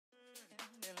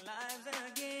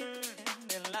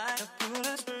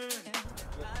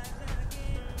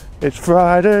It's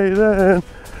Friday then.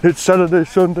 It's Saturday,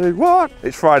 Sunday. What?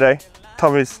 It's Friday.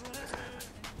 Tommy's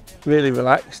really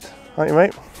relaxed, aren't you,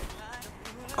 mate?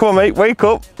 Come on, mate, wake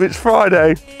up. It's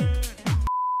Friday.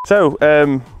 So,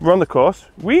 we're on the course.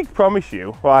 We promise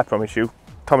you, well, I promise you,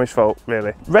 Tommy's fault,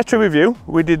 really. Retro review,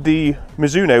 we did the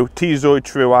Mizuno T-Zoid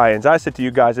True Irons. I said to you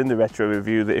guys in the retro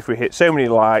review that if we hit so many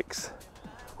likes,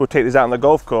 we'll take these out on the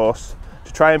golf course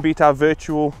to try and beat our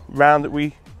virtual round that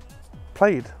we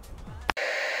played.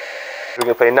 We're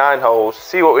going to play 9 holes,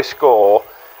 see what we score,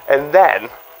 and then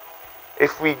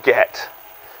if we get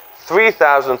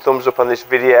 3,000 thumbs up on this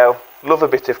video, love a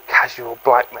bit of casual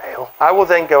blackmail, I will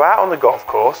then go out on the golf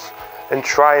course and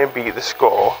try and beat the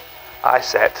score I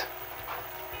set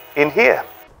in here.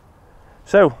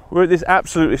 So we're at this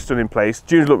absolutely stunning place,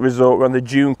 Joondalup Resort. We're on the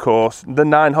June course, the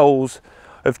 9 holes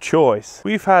of choice.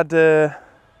 We've had a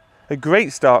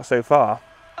great start so far.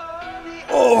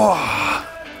 Oh!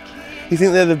 You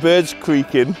think they're the birds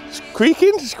creaking?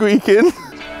 Creaking? Squeaking?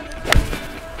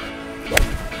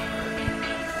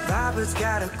 Robert's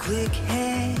got a quick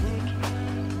hand.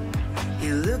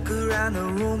 You look around the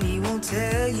room, he won't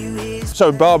tell you his.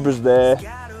 So Barbara's there.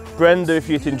 Brenda, if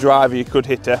you're hitting driver, you could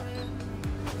hit her.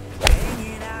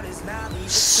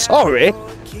 Sorry?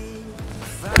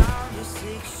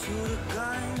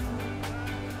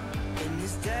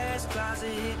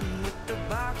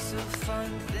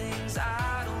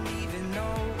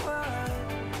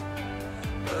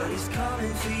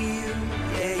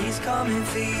 Coming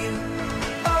for you.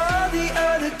 All the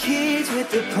other kids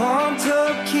with the pumped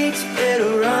up kicks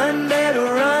better run,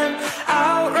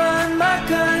 outrun my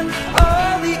gun.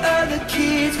 All the other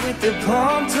kids with the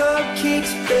pumped up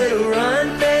kicks better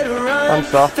run,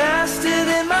 faster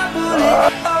than my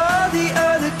bullet. All the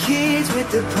other kids with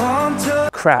the pumped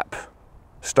up. Crap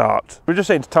start. We're just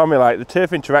saying to Tommy, like, the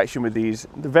turf interaction with these,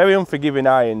 the very unforgiving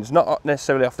irons, not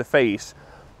necessarily off the face,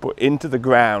 but into the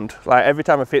ground. Like, every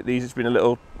time I've hit these, it's been a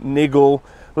little niggle,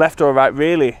 left or right,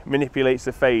 really manipulates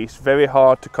the face, very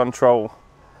hard to control.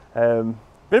 Been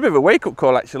a bit of a wake-up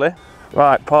call, actually.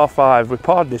 Right, par 5, we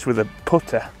parred this with a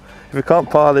putter. If we can't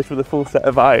par this with a full set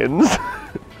of irons.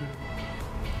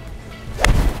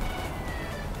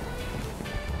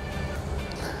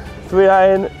 3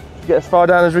 iron, get as far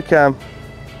down as we can.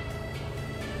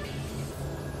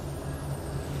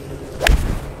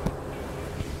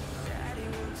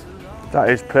 That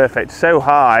is perfect, so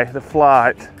high, the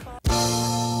flight.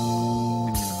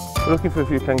 We're looking for a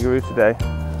few kangaroo today.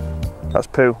 That's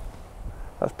poo.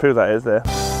 That's poo, that is there.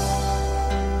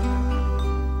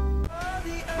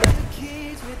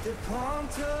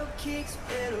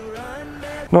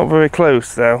 Not very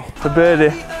close though. It's a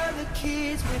birdie.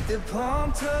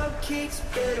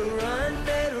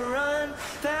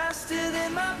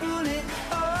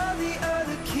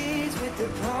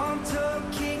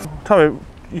 Tommy,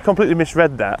 you completely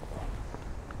misread that.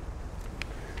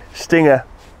 Stinger.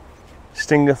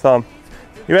 Stinger-thon.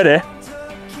 You ready?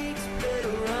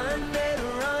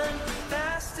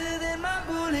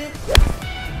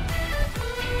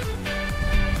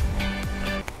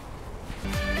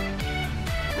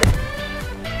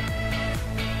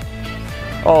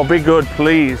 Oh, be good,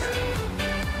 please.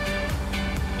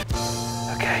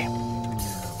 Okay.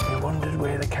 We wondered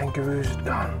where the kangaroos had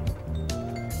gone.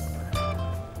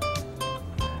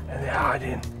 And they're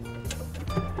hiding.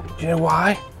 Do you know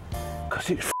why?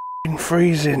 Because it's f***ing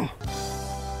freezing.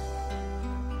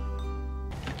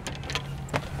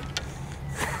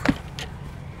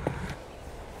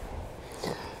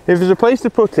 If there's a place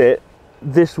to put it,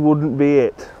 this wouldn't be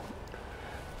it.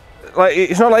 Like,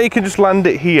 it's not like you can just land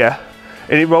it here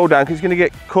and it roll down, because it's going to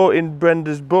get caught in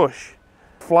Brenda's bush.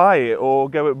 Fly it or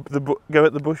go at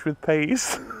the bush with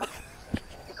pace.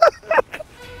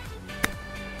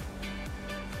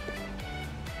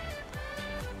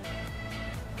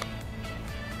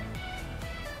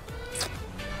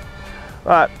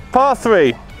 Right, par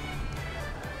 3.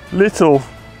 Little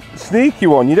sneaky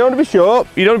one. You don't want to be short,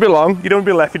 you don't want to be long, you don't want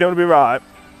to be left, you don't want to be right.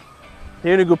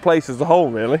 You're in a good place as a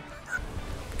whole, really.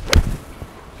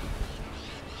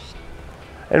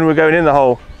 And we're going in the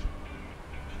hole.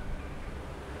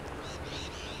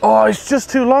 Oh, it's just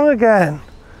too long again.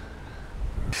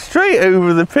 Straight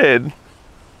over the pin.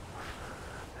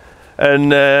 And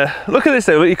look at this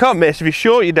though, look, you can't miss. If you're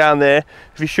short, you're down there.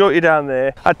 If you're short, you're down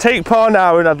there. I'd take par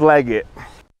now and I'd leg it.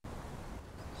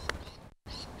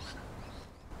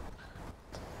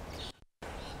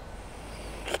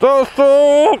 Stop!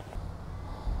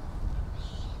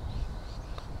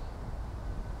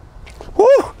 Woo!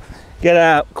 Get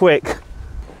out, quick.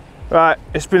 Right,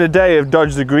 it's been a day of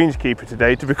dodge the greenskeeper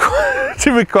today, to be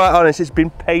quite honest. It's been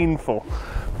painful,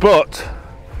 but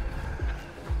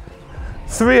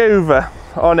 3 over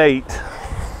on 8,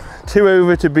 2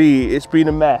 over to B. It's been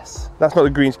a mess. That's not the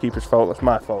greenskeeper's fault, that's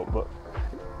my fault, but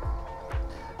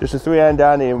just a 3-iron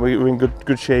down here and we're in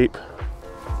good shape.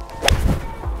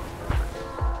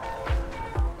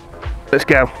 Let's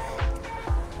go.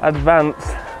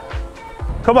 Advance.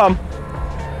 Come on.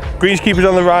 Greenskeeper's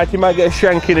on the right. He might get a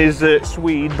shank in his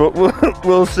Swede, but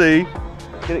we'll see.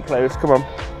 Get it close. Come on.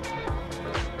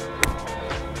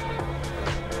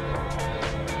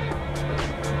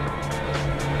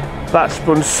 That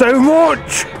spun so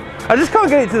much. I just can't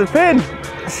get it to the pin.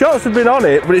 Shots have been on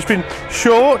it, but it's been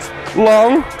short,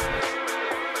 long.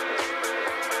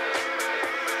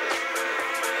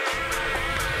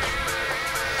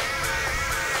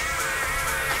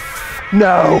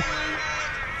 No.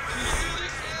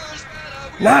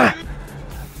 Nah.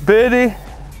 Birdie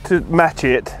to match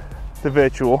it, the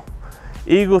virtual.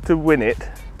 Eagle to win it.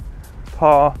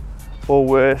 Par or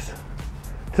worse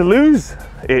to lose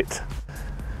it.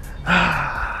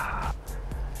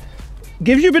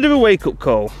 Gives you a bit of a wake-up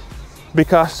call,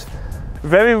 because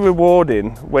very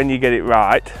rewarding when you get it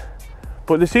right,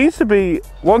 but there seems to be,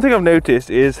 one thing I've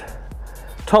noticed is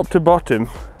top to bottom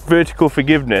vertical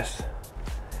forgiveness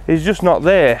is just not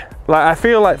there. Like, I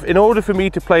feel like in order for me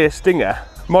to play a stinger,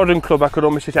 modern club, I could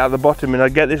almost hit it out the bottom and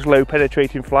I'd get this low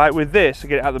penetrating flight. With this, I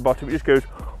get it out the bottom, it just goes,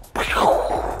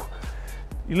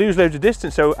 you lose loads of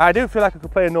distance. So I don't feel like I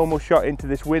could play a normal shot into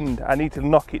this wind. I need to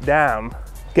knock it down,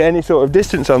 get any sort of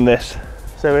distance on this.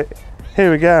 So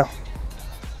here we go.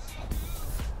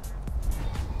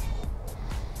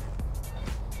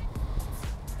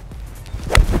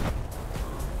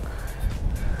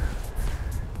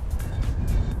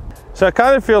 So I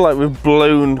kind of feel like we've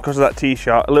blown, because of that tee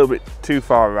shot, a little bit too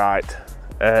far right.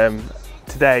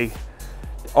 Today,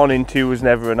 on in 2 was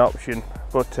never an option.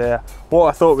 But what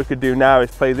I thought we could do now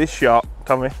is play this shot,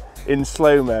 Tommy, in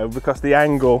slow-mo, because the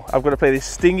angle, I've got to play this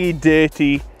stingy,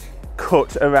 dirty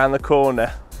cut around the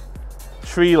corner,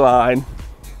 tree line,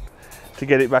 to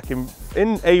get it back in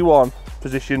A1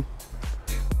 position.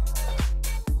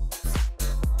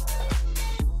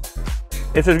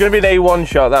 If there's going to be an A1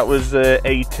 shot, that was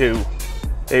A2.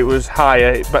 It was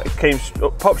higher, it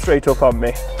popped straight up on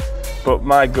me. But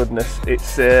my goodness,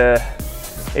 it's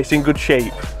in good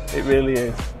shape. It really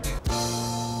is.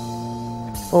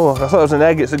 Oh, I thought it was an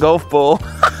egg. It's a golf ball.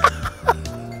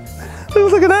 It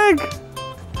looks like an egg.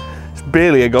 It's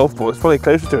barely a golf ball. It's probably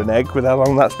closer to an egg with how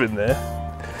long that's been there.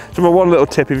 So my one little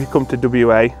tip, if you come to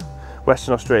WA,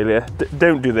 Western Australia,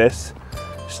 don't do this.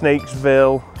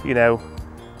 Snakesville, you know,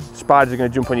 spiders are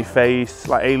going to jump on your face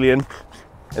like Alien.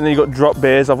 And then you've got drop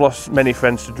bears. I've lost many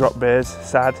friends to drop bears.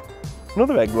 Sad.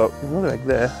 Another egg, look. There's another egg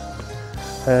there.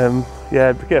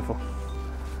 Yeah, be careful.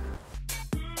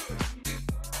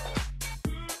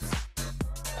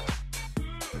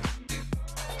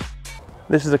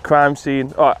 This is a crime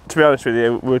scene. Oh, to be honest with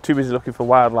you, we were too busy looking for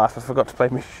wildlife. I forgot to play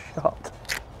my shot.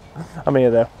 I'm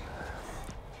here though.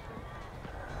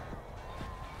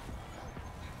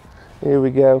 Here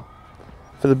we go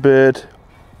for the bird.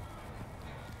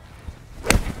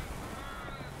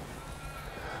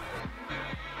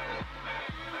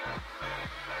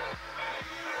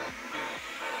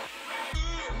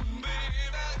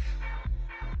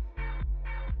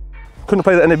 Couldn't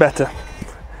play that any better.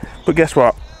 But guess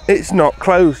what? It's not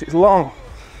close, it's long.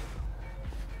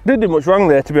 Didn't do much wrong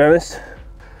there, to be honest.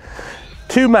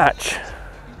 2 match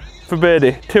for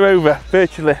birdie, 2 over,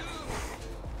 virtually.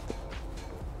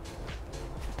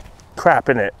 Crap,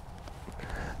 innit?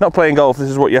 Not playing golf, this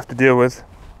is what you have to deal with.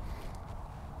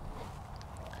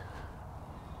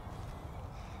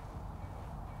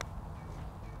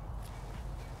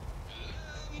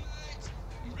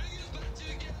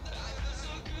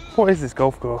 What is this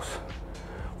golf course?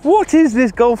 What is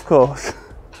this golf course?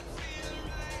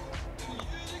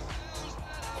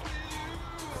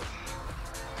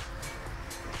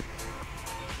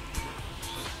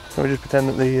 Can we just pretend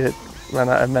that they ran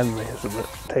out of memory or something?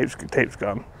 Tape's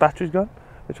gone. Battery's gone?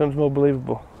 Which one's more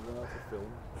believable?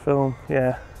 Film,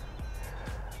 yeah.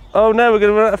 Oh no, we're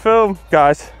going to run out of film.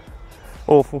 Guys,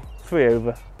 awful. 3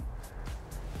 over.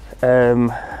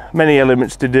 Many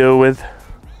elements to deal with.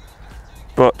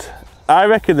 But I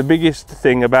reckon the biggest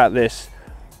thing about this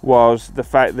was the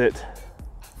fact that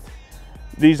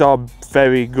these are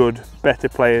very good, better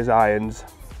players' irons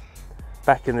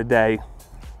back in the day.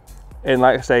 And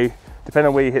like I say, depending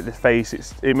on where you hit the face,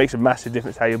 it makes a massive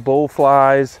difference how your ball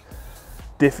flies,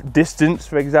 distance,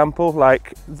 for example.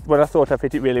 Like when I thought I've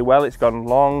hit it really well, it's gone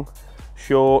long,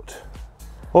 short.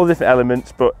 all the different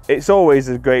elements, but it's always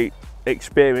a great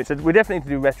experience. And we definitely need to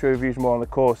do retro reviews more on the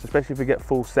course, especially if we get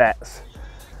full sets,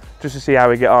 just to see how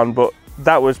we get on. But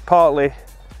that was partly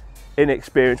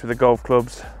inexperience with the golf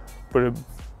clubs, but a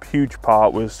huge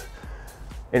part was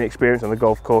inexperience on the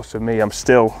golf course for me. I'm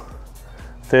still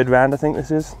third round, I think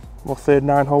this is, or third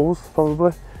 9 holes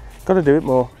probably. Got to do it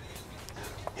more.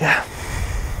 Yeah.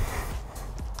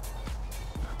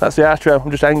 That's the outro.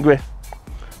 I'm just angry.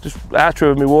 Just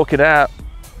outro of me walking out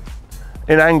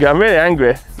in anger. I'm really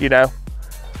angry, you know,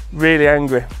 really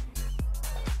angry.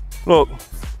 Look,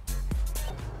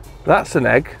 that's an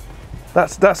egg.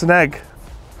 That's an egg.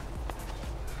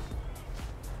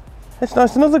 It's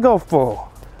nice, another golf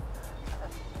ball.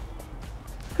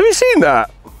 Have you seen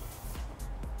that?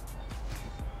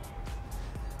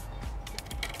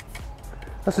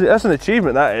 That's an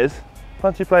achievement, that is.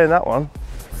 Fancy playing that one.